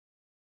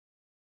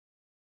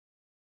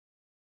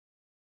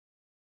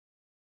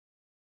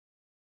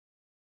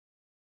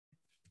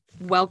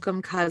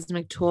Welcome,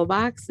 Cosmic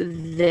Toolbox.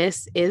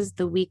 This is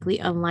the weekly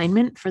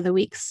alignment for the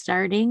week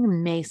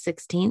starting May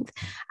 16th.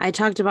 I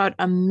talked about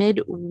a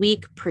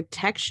midweek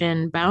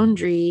protection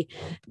boundary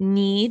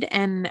need,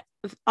 and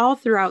all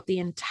throughout the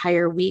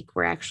entire week,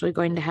 we're actually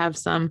going to have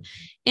some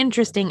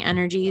interesting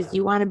energies.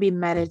 You want to be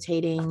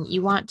meditating,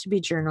 you want to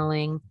be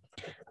journaling,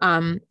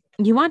 um,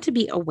 you want to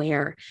be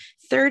aware,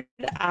 third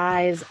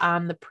eyes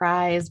on the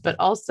prize, but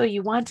also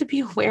you want to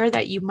be aware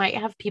that you might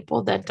have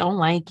people that don't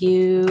like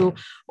you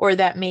or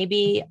that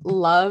maybe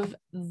love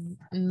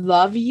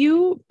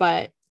you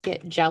but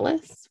get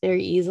jealous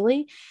very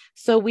easily.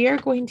 So we are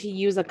going to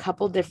use a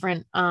couple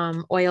different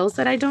oils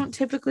that I don't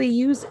typically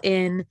use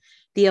in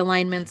the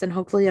alignments, and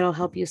hopefully it'll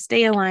help you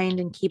stay aligned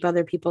and keep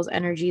other people's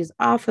energies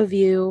off of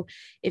you.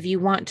 If you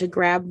want to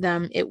grab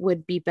them, it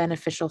would be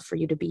beneficial for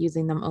you to be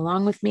using them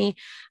along with me.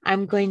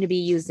 I'm going to be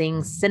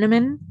using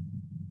cinnamon,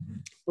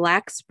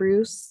 black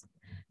spruce,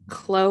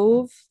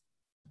 clove,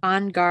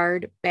 on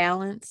guard,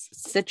 balance,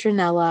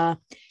 citronella,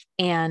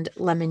 and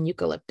lemon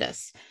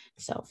eucalyptus.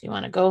 So if you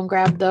want to go and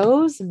grab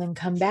those and then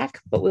come back,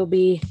 but we'll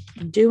be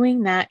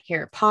doing that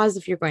here. Pause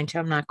if you're going to.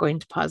 I'm not going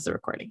to pause the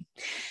recording.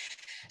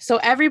 So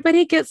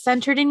everybody get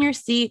centered in your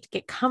seat,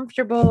 get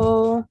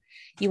comfortable.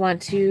 You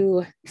want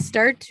to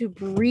start to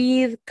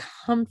breathe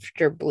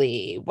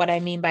comfortably. What I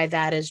mean by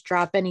that is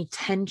drop any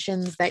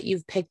tensions that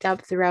you've picked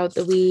up throughout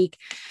the week,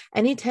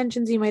 any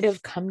tensions you might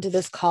have come to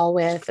this call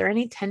with, or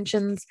any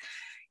tensions,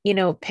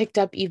 picked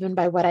up even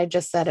by what I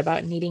just said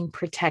about needing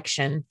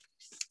protection.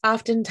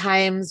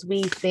 Oftentimes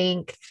we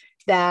think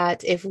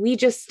that if we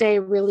just stay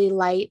really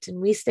light and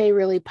we stay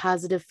really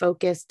positive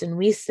focused and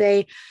we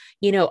stay,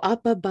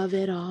 up above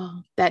it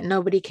all, that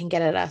nobody can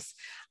get at us.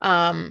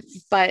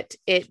 But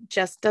it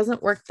just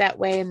doesn't work that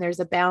way. And there's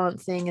a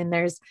balancing, and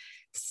there's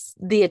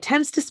the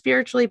attempts to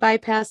spiritually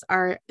bypass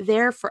are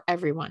there for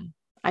everyone.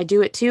 I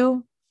do it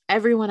too.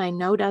 Everyone I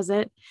know does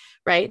it,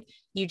 right?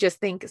 You just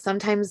think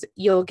sometimes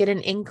you'll get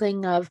an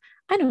inkling of,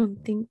 I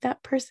don't think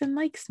that person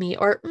likes me,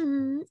 or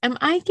am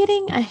I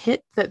getting a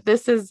hit that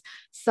this is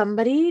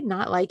somebody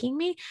not liking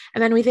me?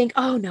 And then we think,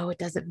 oh no, it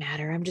doesn't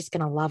matter. I'm just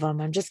going to love them.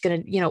 I'm just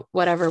going to,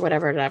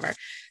 whatever.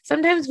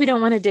 Sometimes we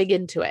don't want to dig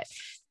into it.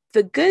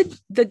 The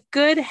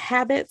good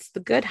habits,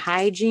 the good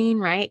hygiene,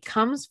 right,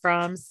 comes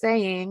from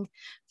saying,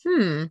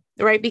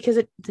 right? Because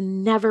it's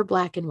never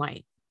black and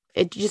white.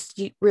 It just,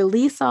 you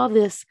release all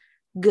this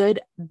good,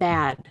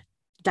 bad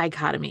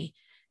dichotomy.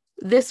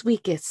 This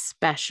week,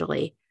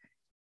 especially,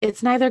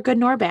 it's neither good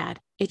nor bad.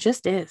 It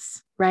just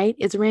is, right?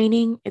 It's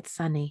raining, it's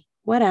sunny,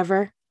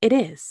 whatever it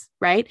is,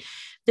 right?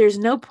 There's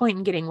no point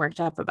in getting worked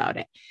up about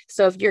it.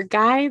 So if your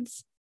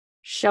guides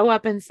show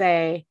up and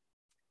say,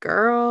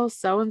 girl,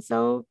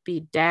 so-and-so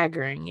be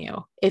daggering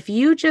you. If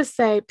you just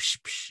say, psh,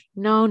 psh,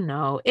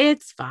 no,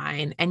 it's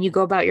fine, and you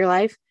go about your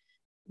life,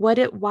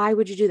 why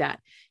would you do that?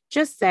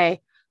 Just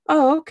say,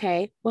 oh,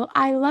 okay, well,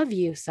 I love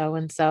you,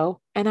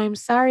 so-and-so, and I'm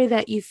sorry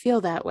that you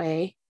feel that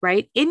way,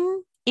 right?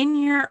 In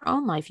your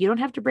own life. You don't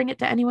have to bring it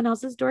to anyone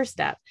else's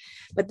doorstep,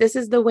 but this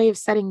is the way of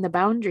setting the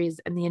boundaries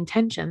and the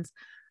intentions.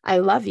 I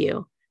love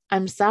you.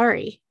 I'm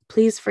sorry.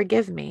 Please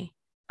forgive me.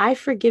 I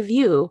forgive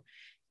you.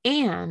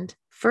 And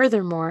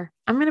furthermore,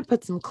 I'm going to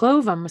put some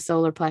clove on my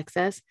solar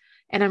plexus,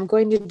 and I'm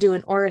going to do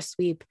an aura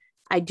sweep.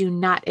 I do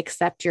not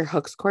accept your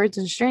hooks, cords,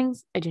 and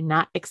strings. I do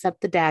not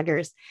accept the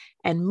daggers,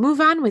 and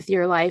move on with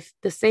your life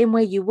the same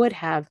way you would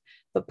have,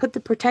 but put the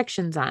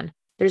protections on.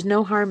 There's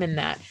no harm in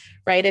that,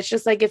 right? It's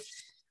just like if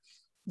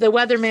the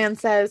weatherman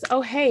says,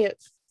 oh, hey,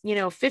 it's,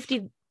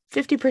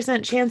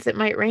 50% chance it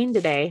might rain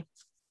today.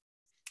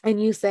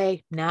 And you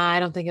say, nah, I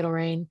don't think it'll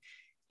rain.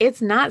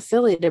 It's not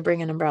silly to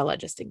bring an umbrella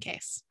just in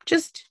case.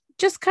 Just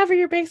cover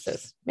your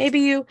bases. Maybe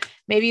you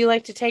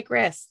like to take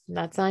risks.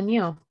 That's on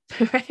you.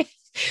 Right.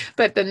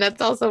 But then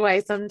that's also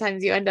why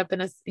sometimes you end up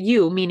in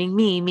you, meaning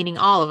me, meaning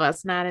all of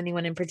us, not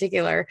anyone in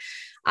particular.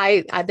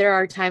 I there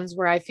are times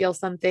where I feel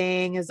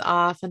something is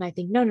off and I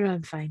think, no,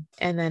 I'm fine.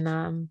 And then,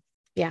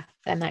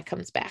 then that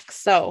comes back.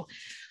 So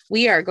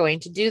we are going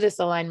to do this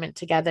alignment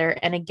together.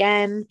 And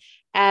again,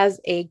 as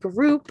a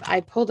group,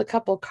 I pulled a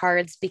couple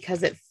cards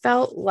because it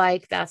felt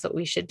like that's what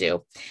we should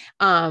do.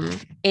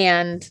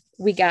 And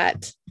we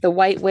got the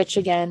White Witch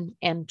again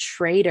and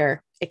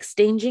Trader,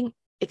 exchanging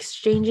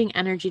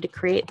energy to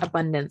create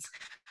abundance.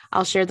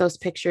 I'll share those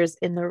pictures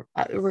in the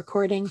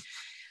recording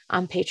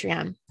on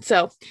Patreon.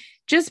 So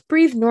just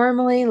breathe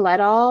normally.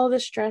 Let all the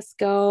stress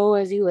go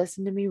as you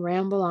listen to me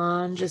ramble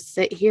on. Just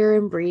sit here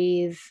and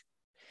breathe.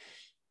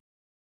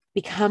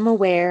 Become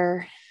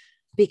aware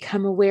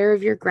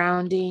of your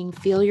grounding.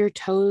 Feel your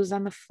toes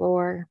on the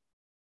floor.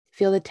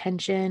 Feel the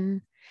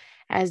tension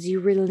as you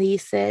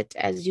release it,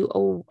 as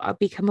you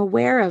become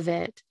aware of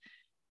it.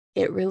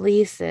 It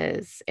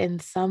releases in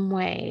some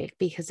way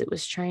because it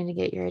was trying to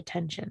get your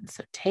attention.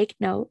 So take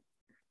note.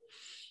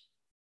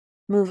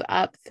 Move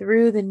up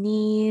through the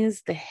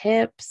knees, the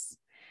hips,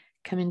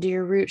 come into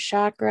your root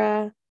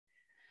chakra.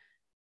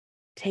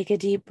 Take a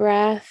deep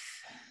breath.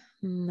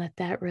 And let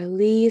that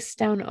release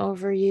down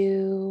over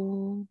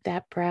you.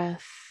 That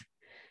breath.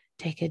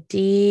 Take a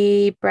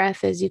deep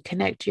breath as you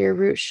connect to your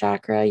root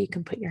chakra. You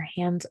can put your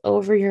hands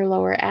over your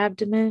lower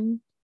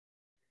abdomen.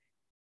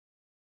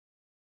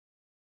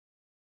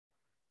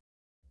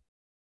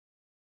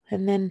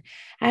 And then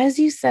as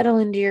you settle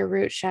into your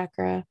root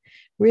chakra,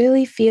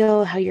 really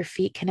feel how your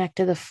feet connect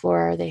to the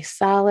floor. Are they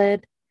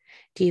solid?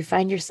 Do you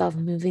find yourself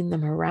moving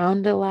them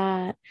around a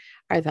lot?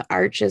 Are the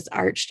arches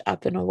arched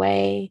up and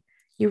away?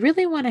 You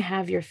really want to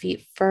have your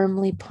feet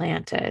firmly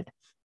planted.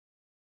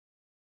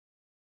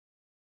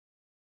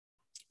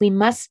 We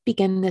must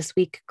begin this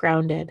week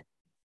grounded.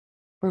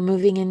 We're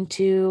moving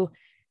into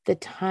the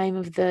time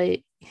of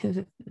the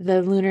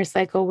lunar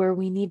cycle where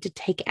we need to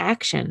take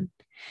action.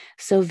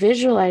 So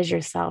visualize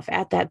yourself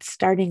at that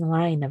starting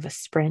line of a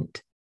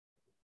sprint.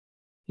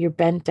 You're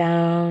bent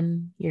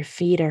down, your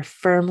feet are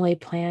firmly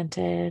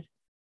planted.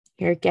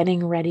 You're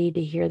getting ready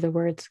to hear the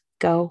words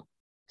go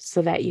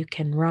so that you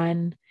can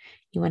run.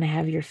 You want to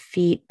have your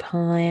feet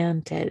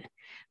planted.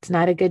 It's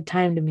not a good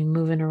time to be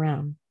moving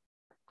around.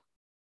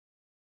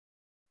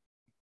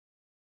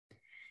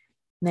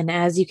 And then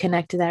as you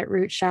connect to that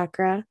root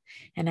chakra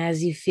and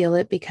as you feel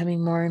it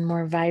becoming more and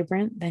more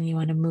vibrant, then you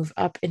want to move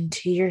up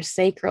into your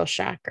sacral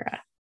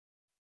chakra.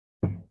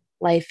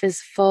 Life is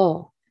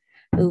full.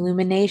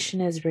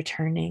 Illumination is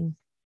returning.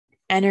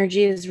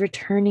 Energy is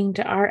returning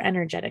to our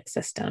energetic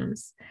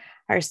systems.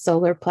 Our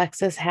solar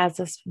plexus has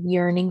us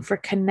yearning for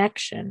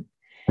connection.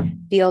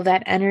 Feel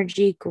that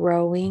energy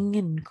growing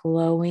and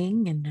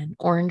glowing in an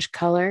orange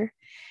color.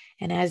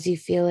 And as you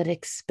feel it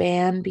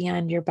expand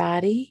beyond your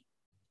body,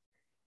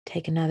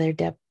 take another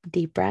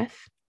deep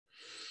breath.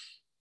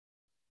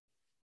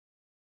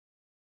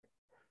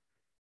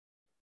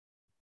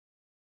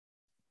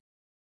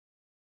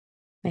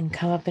 Then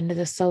come up into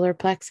the solar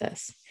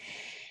plexus.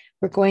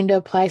 We're going to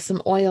apply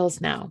some oils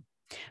now.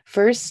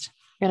 First,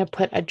 we're going to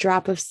put a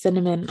drop of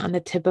cinnamon on the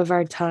tip of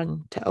our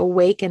tongue to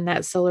awaken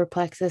that solar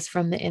plexus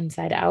from the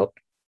inside out.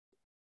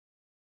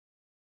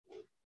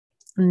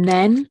 And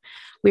then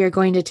we are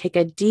going to take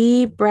a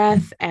deep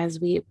breath as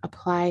we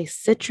apply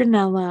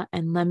citronella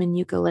and lemon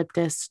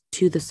eucalyptus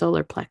to the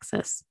solar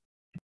plexus.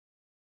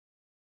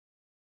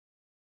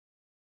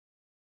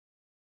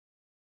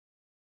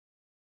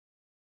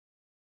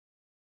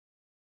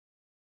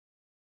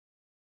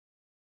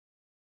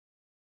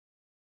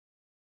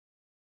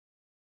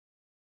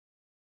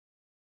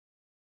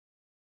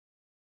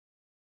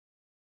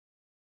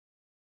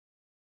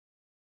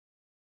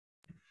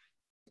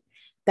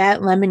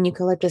 That lemon,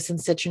 eucalyptus, and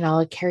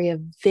citronella carry a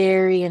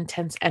very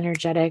intense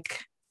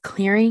energetic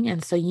clearing.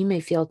 And so you may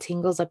feel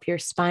tingles up your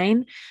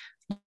spine.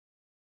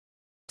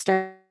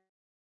 Start,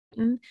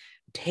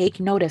 take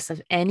notice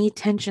of any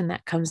tension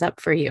that comes up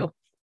for you.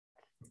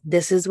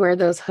 This is where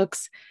those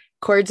hooks,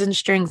 cords, and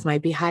strings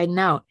might be hiding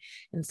out.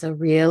 And so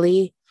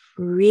really,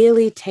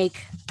 really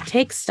take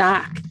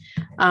stock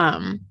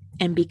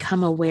and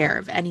become aware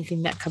of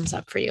anything that comes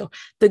up for you.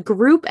 The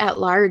group at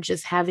large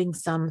is having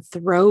some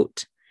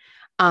throat,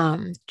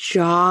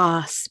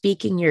 jaw,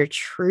 speaking your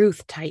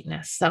truth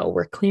tightness. So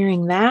we're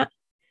clearing that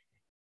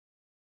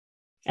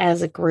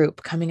as a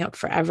group coming up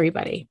for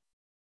everybody.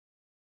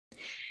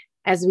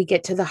 As we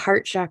get to the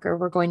heart chakra,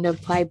 we're going to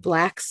apply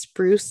black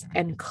spruce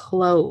and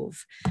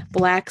clove.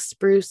 Black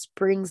spruce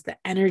brings the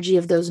energy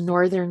of those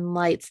northern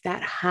lights,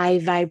 that high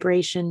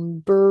vibration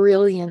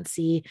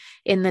brilliancy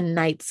in the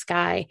night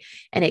sky.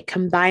 And it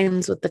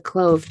combines with the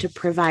clove to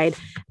provide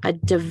a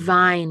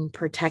divine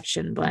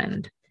protection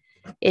blend.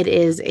 It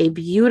is a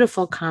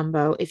beautiful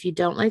combo. If you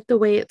don't like the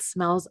way it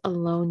smells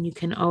alone, you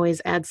can always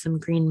add some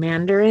green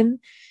mandarin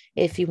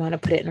if you want to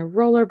put it in a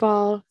roller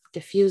ball,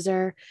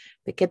 diffuser,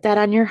 but get that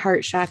on your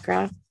heart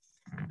chakra.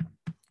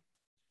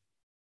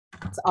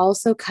 It's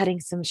also cutting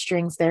some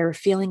strings there,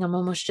 feeling them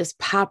almost just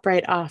pop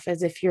right off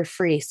as if you're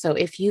free. So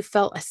if you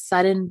felt a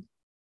sudden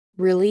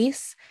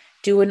release,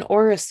 do an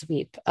aura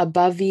sweep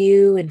above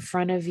you, in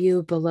front of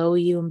you, below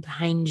you, and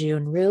behind you,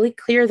 and really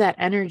clear that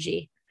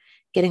energy.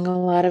 Getting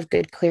a lot of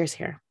good clears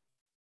here.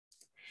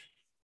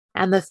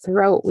 And the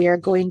throat, we are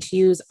going to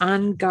use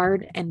On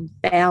Guard and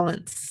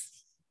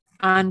Balance.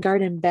 On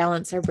Guard and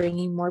Balance are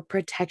bringing more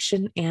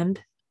protection and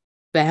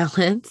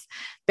balance,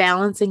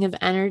 balancing of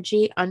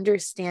energy,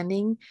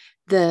 understanding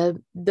the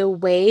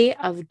way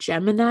of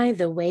Gemini,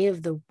 the way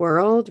of the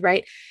world,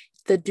 right?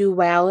 The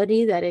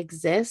duality that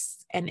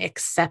exists and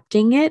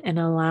accepting it and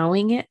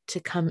allowing it to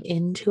come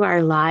into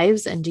our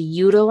lives and to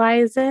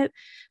utilize it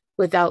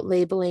without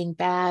labeling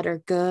bad or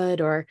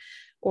good or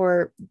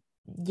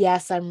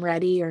yes, I'm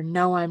ready, or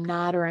no, I'm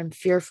not, or I'm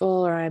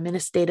fearful, or I'm in a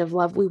state of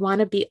love. We want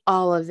to be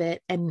all of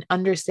it and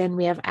understand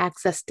we have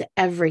access to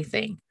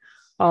everything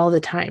all the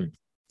time.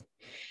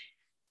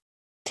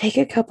 Take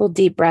a couple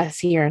deep breaths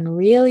here and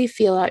really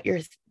feel out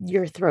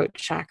your throat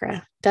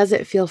chakra. Does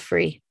it feel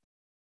free?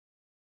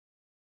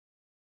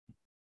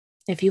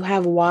 If you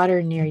have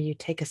water near you,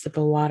 take a sip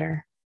of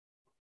water.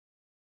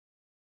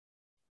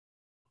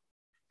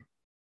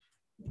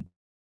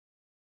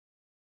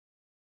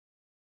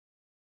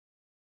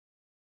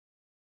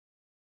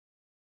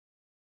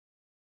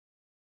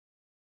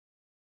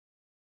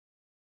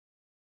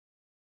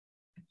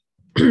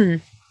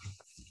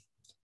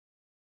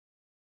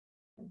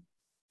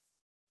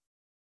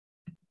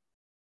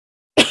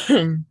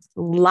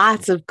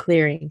 Lots of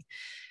clearing.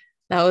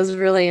 That was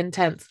really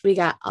intense. We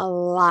got a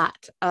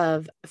lot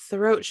of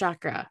throat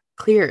chakra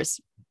clears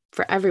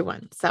for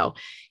everyone. So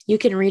you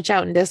can reach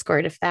out in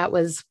Discord if that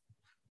was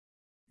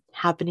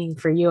happening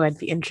for you. I'd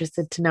be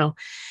interested to know.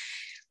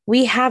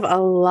 We have a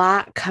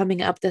lot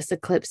coming up this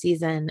eclipse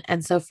season.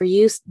 And so for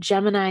you,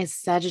 Gemini,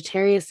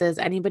 Sagittariuses,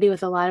 anybody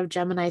with a lot of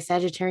Gemini,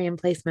 Sagittarian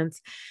placements,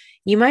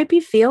 you might be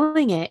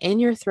feeling it in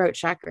your throat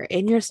chakra,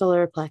 in your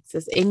solar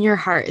plexus, in your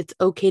heart. It's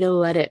okay to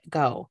let it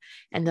go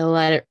and to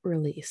let it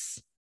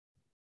release.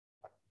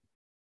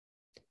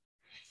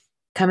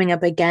 Coming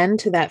up again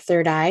to that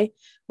third eye,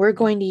 we're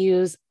going to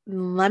use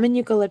lemon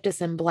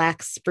eucalyptus and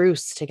black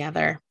spruce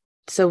together.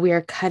 So we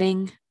are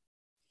cutting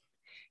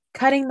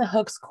the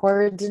hooks,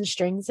 cords, and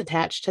strings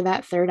attached to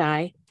that third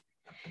eye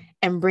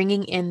and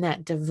bringing in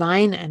that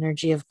divine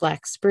energy of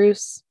black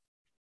spruce.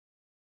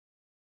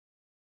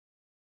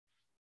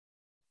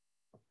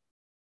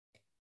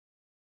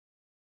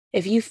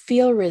 If you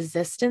feel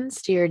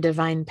resistance to your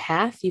divine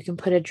path, you can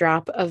put a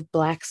drop of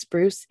black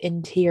spruce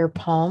into your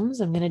palms.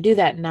 I'm going to do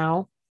that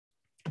now.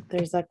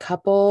 There's a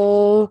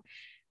couple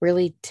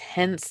really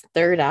tense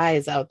third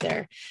eyes out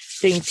there.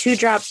 Doing 2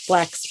 drops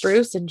black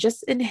spruce and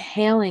just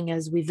inhaling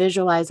as we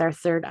visualize our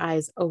third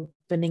eyes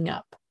opening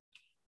up.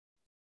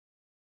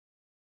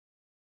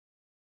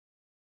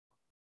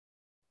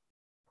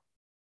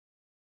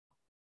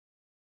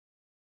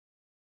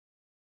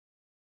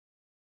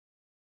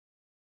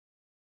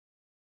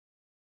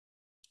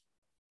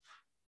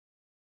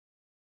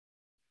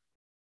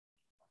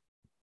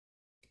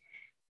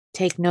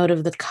 Take note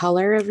of the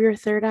color of your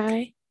third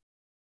eye,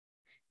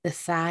 the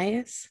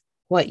size,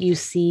 what you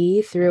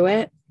see through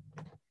it.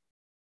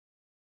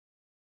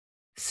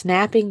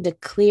 Snapping to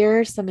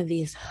clear some of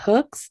these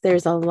hooks.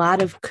 There's a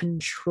lot of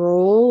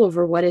control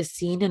over what is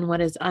seen and what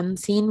is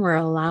unseen. We're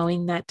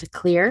allowing that to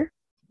clear.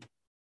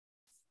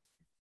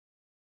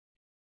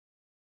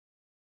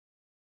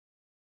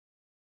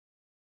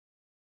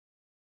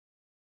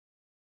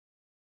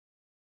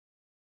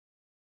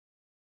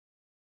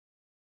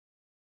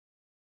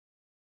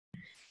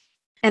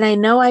 And I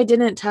know I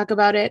didn't talk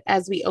about it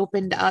as we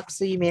opened up,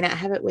 so you may not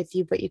have it with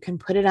you, but you can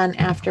put it on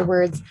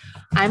afterwards.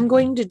 I'm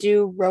going to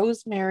do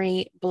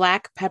rosemary,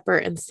 black pepper,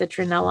 and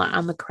citronella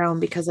on the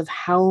crown because of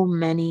how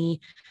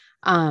many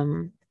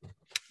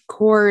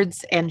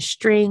cords and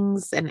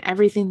strings and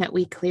everything that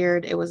we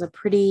cleared. It was a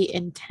pretty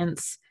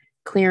intense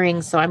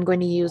clearing. So I'm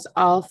going to use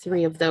all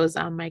 3 of those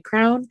on my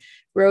crown: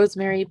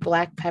 rosemary,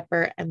 black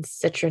pepper, and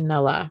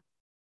citronella.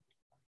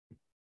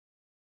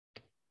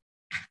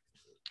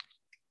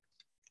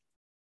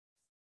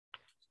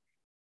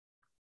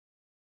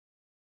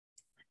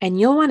 And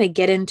you'll want to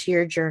get into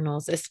your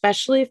journals,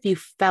 especially if you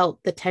felt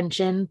the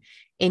tension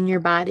in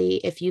your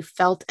body. If you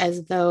felt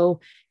as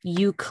though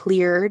you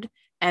cleared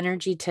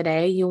energy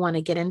today, you want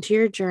to get into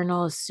your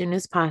journal as soon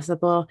as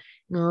possible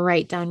and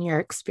write down your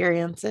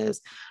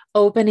experiences.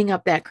 Opening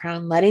up that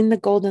crown, letting the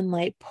golden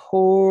light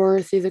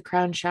pour through the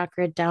crown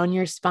chakra down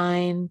your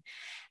spine,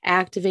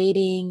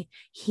 activating,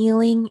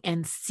 healing,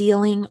 and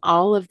sealing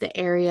all of the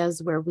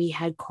areas where we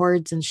had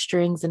cords and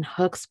strings and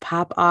hooks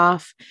pop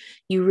off.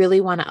 You really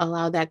want to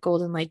allow that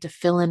golden light to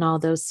fill in all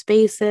those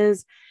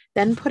spaces.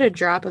 Then put a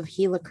drop of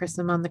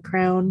helichrysum on the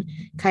crown,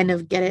 kind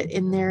of get it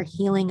in there,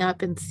 healing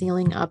up and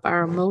sealing up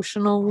our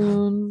emotional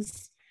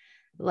wounds,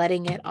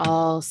 letting it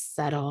all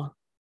settle.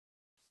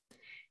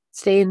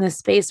 Stay in this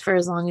space for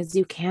as long as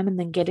you can and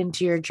then get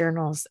into your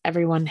journals.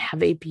 Everyone,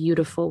 have a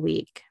beautiful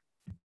week.